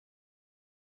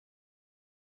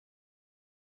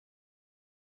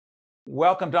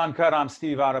Welcome to Uncut. I'm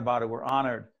Steve Adubato. We're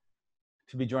honored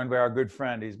to be joined by our good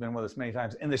friend. He's been with us many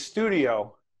times in the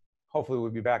studio. Hopefully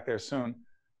we'll be back there soon.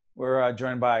 We're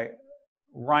joined by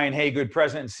Ryan Haygood,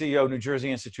 President and CEO, New Jersey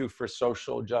Institute for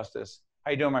Social Justice.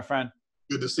 How you doing, my friend?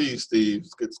 Good to see you, Steve.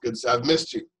 It's good. I've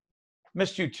missed you.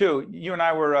 Missed you too. You and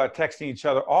I were texting each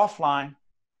other offline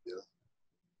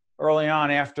early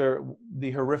on after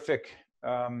the horrific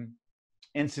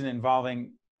incident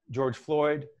involving George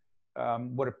Floyd,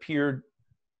 what appeared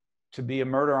to be a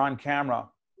murder on camera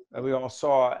that we all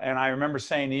saw. And I remember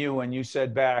saying to you, and you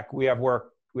said back, we have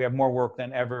more work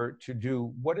than ever to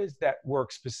do. What is that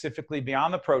work specifically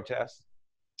beyond the protest?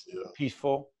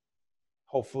 Peaceful,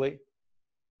 hopefully.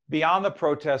 Beyond the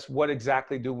protest, what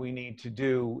exactly do we need to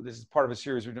do? This is part of a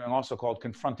series we're doing also called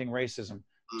Confronting Racism.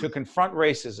 To confront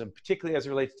racism, particularly as it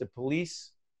relates to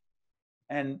police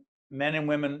and men and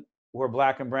women who are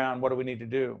Black and brown, what do we need to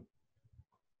do?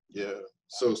 Yeah.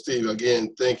 So, Steve,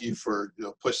 again, thank you for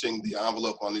pushing the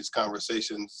envelope on these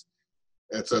conversations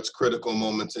at such critical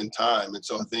moments in time. And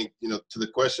so I think, to the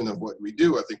question of what we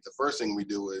do, I think the first thing we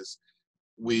do is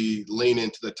we lean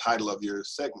into the title of your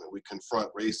segment. We confront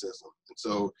racism. And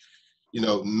so,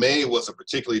 May was a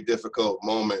particularly difficult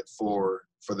moment for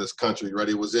this country, right?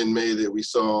 It was in May that we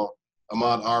saw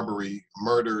Ahmaud Arbery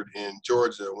murdered in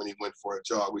Georgia when he went for a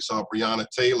jog. We saw Breonna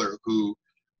Taylor, who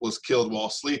was killed while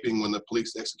sleeping when the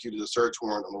police executed a search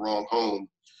warrant on the wrong home.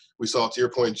 We saw, to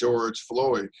your point, George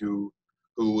Floyd, who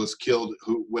was killed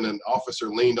when an officer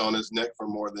leaned on his neck for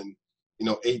more than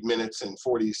 8 minutes and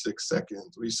 46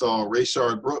 seconds. We saw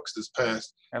Rayshard Brooks this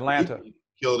past Atlanta week,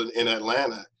 killed in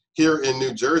Atlanta. Here in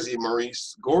New Jersey,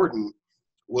 Maurice Gordon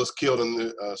was killed in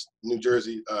the New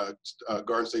Jersey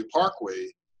Garden State Parkway,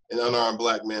 an unarmed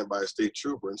Black man by a state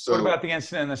trooper. And so, what about the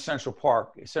incident in Central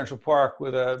Park? Central Park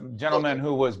with a gentleman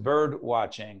who was bird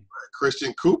watching.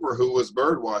 Christian Cooper, who was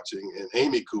bird watching, and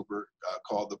Amy Cooper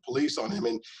called the police on him.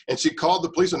 And she called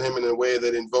the police on him in a way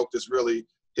that invoked this really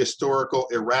historical,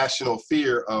 irrational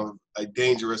fear of a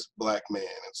dangerous Black man.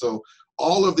 And so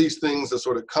all of these things that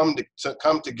sort of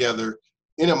come together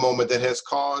in a moment that has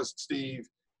caused, Steve,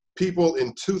 people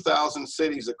in 2,000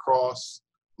 cities across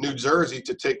New Jersey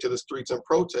to take to the streets and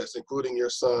protest, including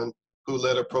your son, who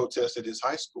led a protest at his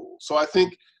high school. So I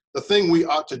think the thing we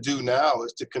ought to do now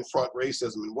is to confront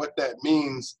racism. And what that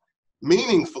means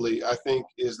meaningfully, I think,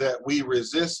 is that we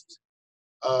resist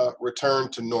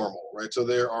return to normal, right? So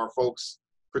there are folks,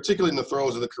 particularly in the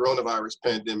throes of the coronavirus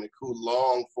pandemic, who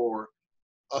long for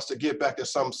us to get back to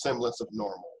some semblance of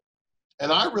normal.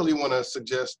 And I really want to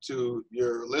suggest to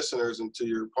your listeners and to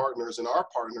your partners and our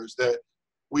partners that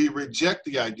we reject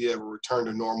the idea of a return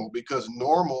to normal, because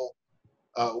normal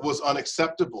was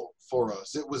unacceptable for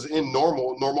us. It was in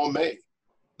normal May.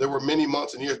 There were many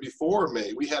months and years before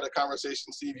May. We had a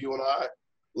conversation, Steve, you and I,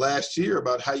 last year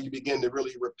about how you begin to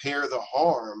really repair the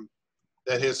harm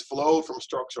that has flowed from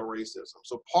structural racism.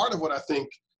 So part of what I think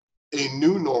a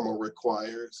new normal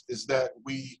requires is that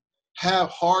we have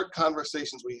hard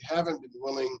conversations we haven't been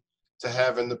willing to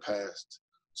have in the past,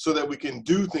 so that we can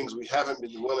do things we haven't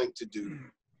been willing to do,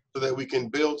 so that we can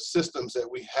build systems that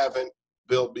we haven't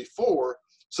built before,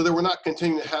 so that we're not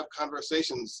continuing to have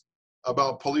conversations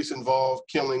about police-involved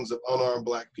killings of unarmed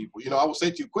Black people. I will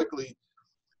say to you quickly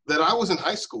that I was in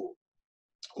high school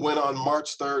when on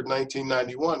March 3rd,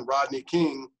 1991, Rodney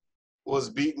King was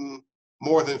beaten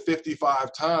more than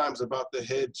 55 times about the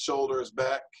head, shoulders,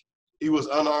 back. He was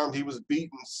unarmed, he was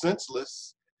beaten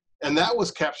senseless, and that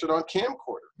was captured on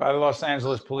camcorder. By the Los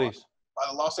Angeles police.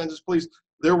 By the Los Angeles police.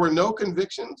 There were no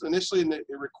convictions initially, and it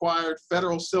required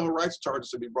federal civil rights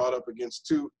charges to be brought up against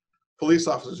 2 police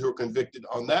officers who were convicted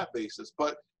on that basis.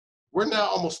 But we're now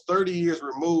almost 30 years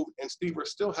removed, and Steve, we're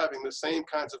still having the same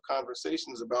kinds of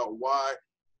conversations about why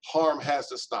harm has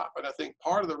to stop. And I think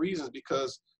part of the reason is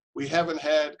because we haven't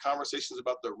had conversations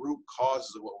about the root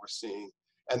causes of what we're seeing.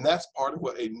 And that's part of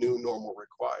what a new normal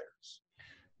requires.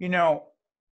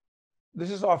 This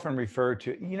is often referred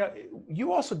to,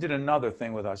 you also did another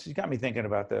thing with us. You got me thinking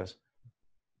about this.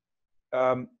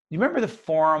 You remember the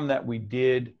forum that we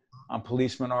did on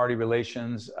police-minority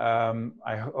relations? I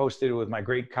hosted it with my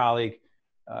great colleague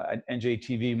at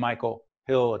NJTV, Michael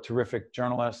Hill, a terrific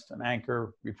journalist, an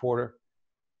anchor, reporter.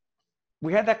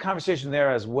 We had that conversation there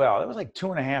as well. That was like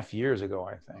 2.5 years ago,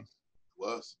 I think. It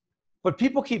was. But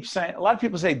people keep saying, a lot of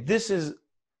people say this is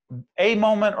a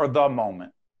moment or the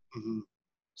moment. Mm-hmm.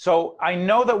 So I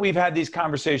know that we've had these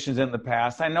conversations in the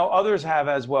past. I know others have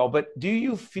as well. But do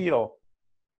you feel,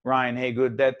 Ryan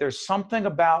Haygood, that there's something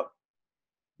about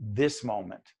this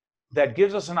moment that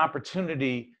gives us an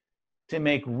opportunity to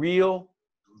make real,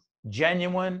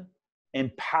 genuine,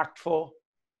 impactful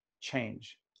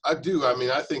change? I do. I mean,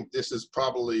 I think this is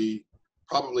probably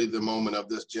the moment of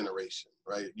this generation,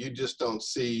 right? You just don't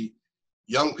see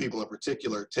young people in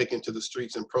particular taking to the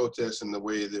streets and protest in the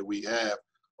way that we have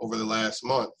over the last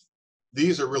month.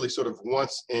 These are really sort of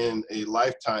once in a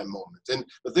lifetime moments. And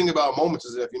the thing about moments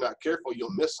is that if you're not careful,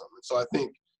 you'll miss them. And so I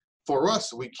think for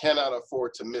us, we cannot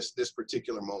afford to miss this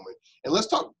particular moment. And let's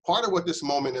talk, part of what this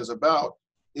moment is about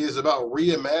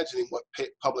reimagining what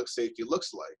public safety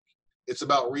looks like. It's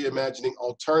about reimagining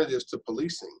alternatives to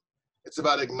policing. It's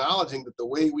about acknowledging that the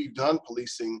way we've done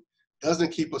policing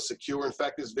doesn't keep us secure. In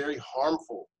fact, it's very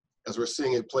harmful, as we're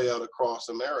seeing it play out across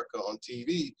America on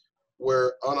TV,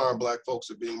 where unarmed Black folks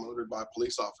are being murdered by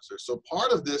police officers. So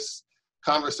part of this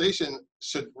conversation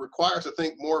should require us to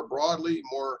think more broadly,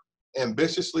 more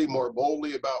ambitiously, more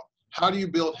boldly about how do you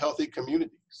build healthy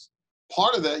communities?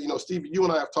 Part of that, you know, Steve, you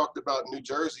and I have talked about New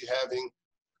Jersey having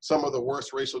some of the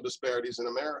worst racial disparities in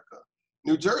America.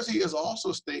 New Jersey is also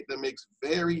a state that makes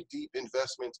very deep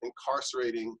investments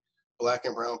incarcerating Black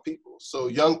and brown people. So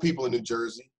young people in New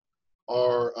Jersey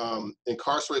are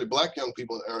incarcerated, Black young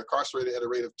people are incarcerated at a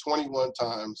rate of 21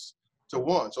 times to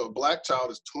 1. So a Black child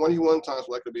is 21 times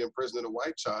likely to be in prison than a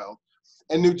white child.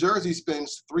 And New Jersey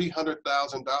spends $300,000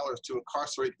 to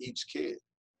incarcerate each kid.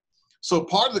 So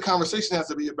part of the conversation has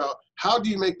to be about how do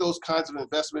you make those kinds of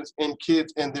investments in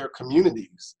kids and their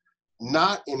communities,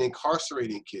 not in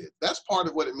incarcerating kids. That's part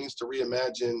of what it means to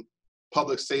reimagine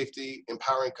public safety,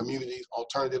 empowering communities,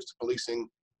 alternatives to policing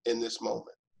in this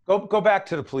moment. Go back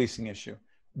to the policing issue.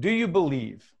 Do you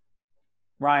believe,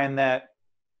 Ryan, that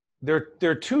there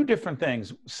are two different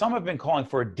things? Some have been calling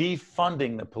for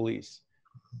defunding the police.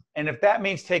 And if that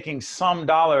means taking some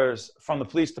dollars from the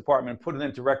police department and put it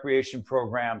into recreation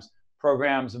programs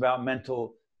about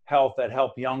mental health that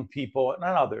help young people and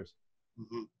others.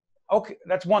 Mm-hmm. Okay,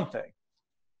 that's one thing.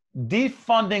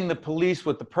 Defunding the police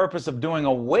with the purpose of doing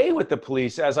away with the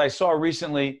police, as I saw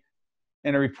recently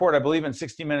in a report, I believe in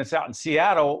 60 Minutes out in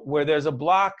Seattle, where there's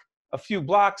a few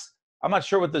blocks, I'm not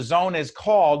sure what the zone is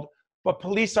called, but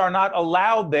police are not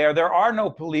allowed there. There are no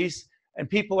police, and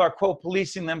people are, quote,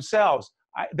 policing themselves.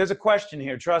 There's a question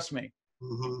here, trust me.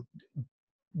 Mm-hmm.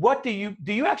 What do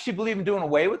you actually believe in doing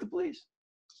away with the police?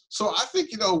 So I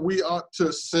think, you know, we ought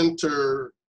to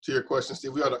center, to your question,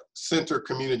 Steve, we ought to center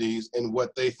communities in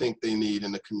what they think they need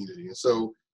in the community. And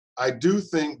so I do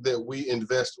think that we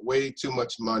invest way too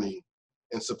much money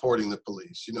in supporting the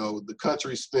police. You know, the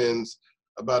country spends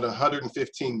about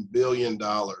 $115 billion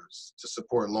to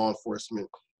support law enforcement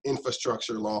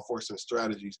infrastructure, law enforcement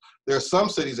strategies. There are some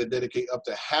cities that dedicate up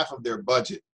to half of their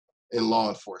budget in law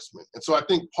enforcement. And so I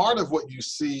think part of what you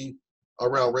see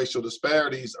around racial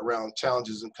disparities, around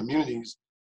challenges in communities,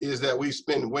 is that we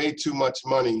spend way too much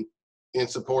money in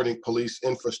supporting police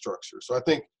infrastructure. So I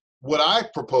think what I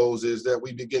propose is that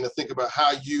we begin to think about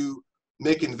how you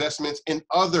make investments in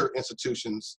other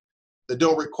institutions that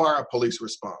don't require a police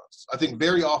response. I think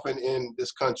very often in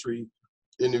this country,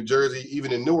 in New Jersey,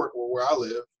 even in Newark, where I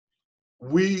live,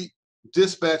 we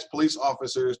dispatch police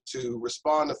officers to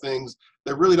respond to things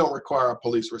that really don't require a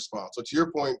police response. So to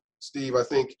your point, Steve, I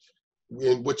think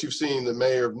in what you've seen the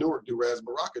mayor of Newark do, Ras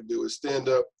Baraka, do, is stand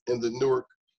up in the Newark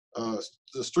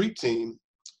the street team.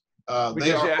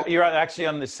 You're actually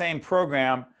on the same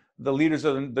program. The leader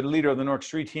of the Newark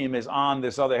street team is on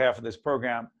this other half of this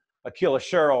program. Akila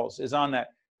Sherrills is on that.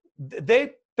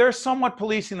 They're somewhat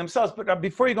policing themselves. But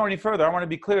before you go any further, I want to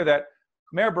be clear that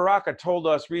Mayor Baraka told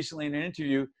us recently in an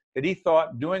interview that he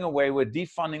thought doing away with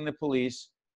defunding the police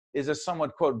is a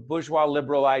somewhat, quote, bourgeois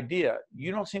liberal idea.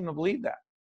 You don't seem to believe that.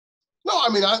 No, I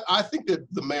mean, I think that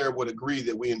the mayor would agree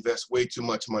that we invest way too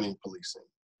much money in policing.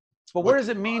 But what does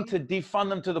it mean to defund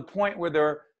them to the point where there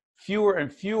are fewer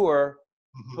and fewer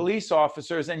police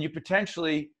officers, and you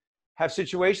potentially have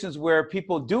situations where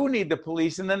people do need the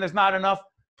police, and then there's not enough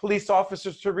police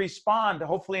officers to respond,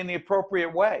 hopefully in the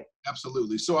appropriate way?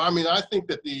 Absolutely. So, I mean, I think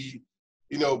that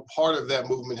part of that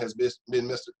movement has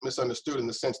been misunderstood in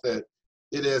the sense that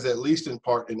it is, at least in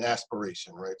part, an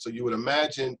aspiration, right? So you would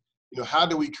imagine, how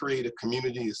do we create a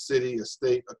community, a city, a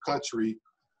state, a country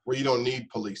where you don't need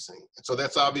policing? And so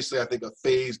that's obviously, I think, a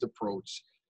phased approach.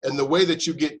 And the way that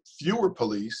you get fewer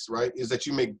police, right, is that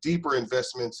you make deeper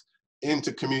investments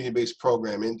into community-based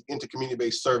programming, into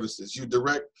community-based services. You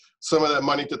direct some of that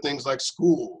money to things like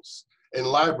schools and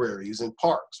libraries and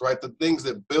parks, right? The things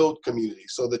that build community,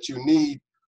 so that you need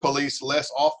police less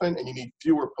often and you need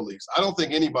fewer police. I don't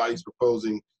think anybody's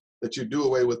proposing that you do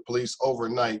away with police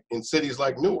overnight in cities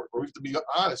like Newark, where we have to be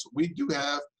honest, we do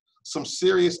have some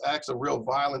serious acts of real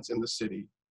violence in the city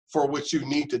for which you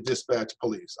need to dispatch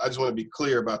police. I just want to be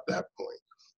clear about that point.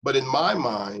 But in my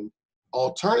mind,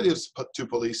 alternatives to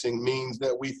policing means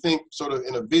that we think sort of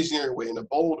in a visionary way, in a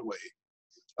bold way,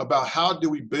 about how do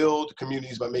we build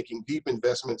communities by making deep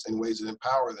investments in ways that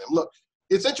empower them. Look,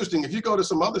 it's interesting, if you go to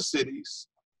some other cities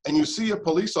and you see a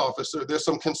police officer, there's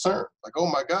some concern, like, oh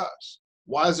my gosh,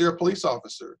 why is there a police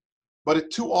officer?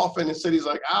 But too often in cities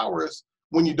like ours,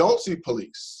 when you don't see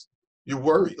police, you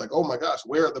worry, like, oh my gosh,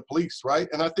 where are the police, right?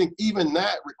 And I think even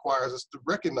that requires us to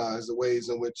recognize the ways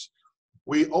in which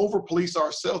we over-police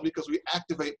ourselves, because we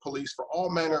activate police for all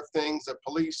manner of things that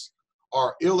police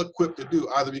are ill-equipped to do,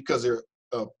 either because they're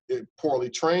poorly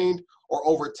trained or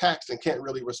overtaxed and can't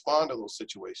really respond to those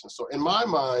situations. So in my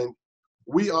mind,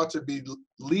 we ought to be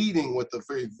leading with a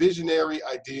very visionary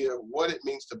idea of what it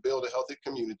means to build a healthy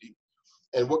community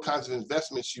and what kinds of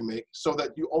investments you make so that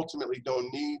you ultimately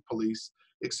don't need police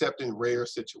except in rare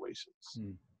situations.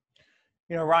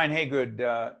 You know, Ryan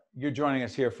Haygood, you're joining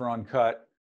us here for Uncut,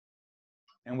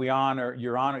 and you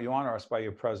honor us by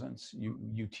your presence.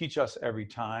 You teach us every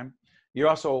time. You're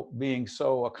also being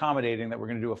so accommodating that we're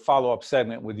going to do a follow-up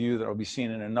segment with you that will be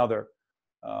seen in another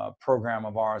program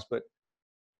of ours. But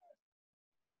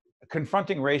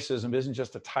Confronting Racism isn't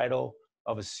just a title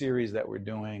of a series that we're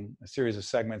doing, a series of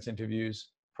segments, interviews,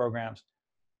 programs.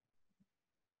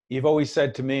 You've always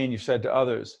said to me, and you've said to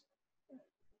others,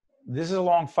 this is a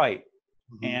long fight,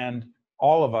 and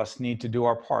all of us need to do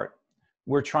our part.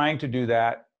 We're trying to do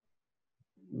that.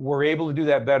 We're able to do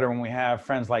that better when we have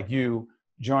friends like you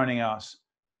joining us,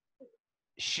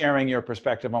 sharing your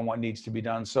perspective on what needs to be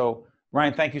done. So,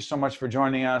 Ryan, thank you so much for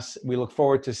joining us. We look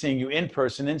forward to seeing you in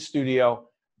person, in studio,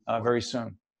 very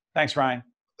soon. Thanks, Ryan.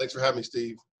 Thanks for having me,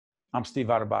 Steve. I'm Steve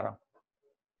Adubato.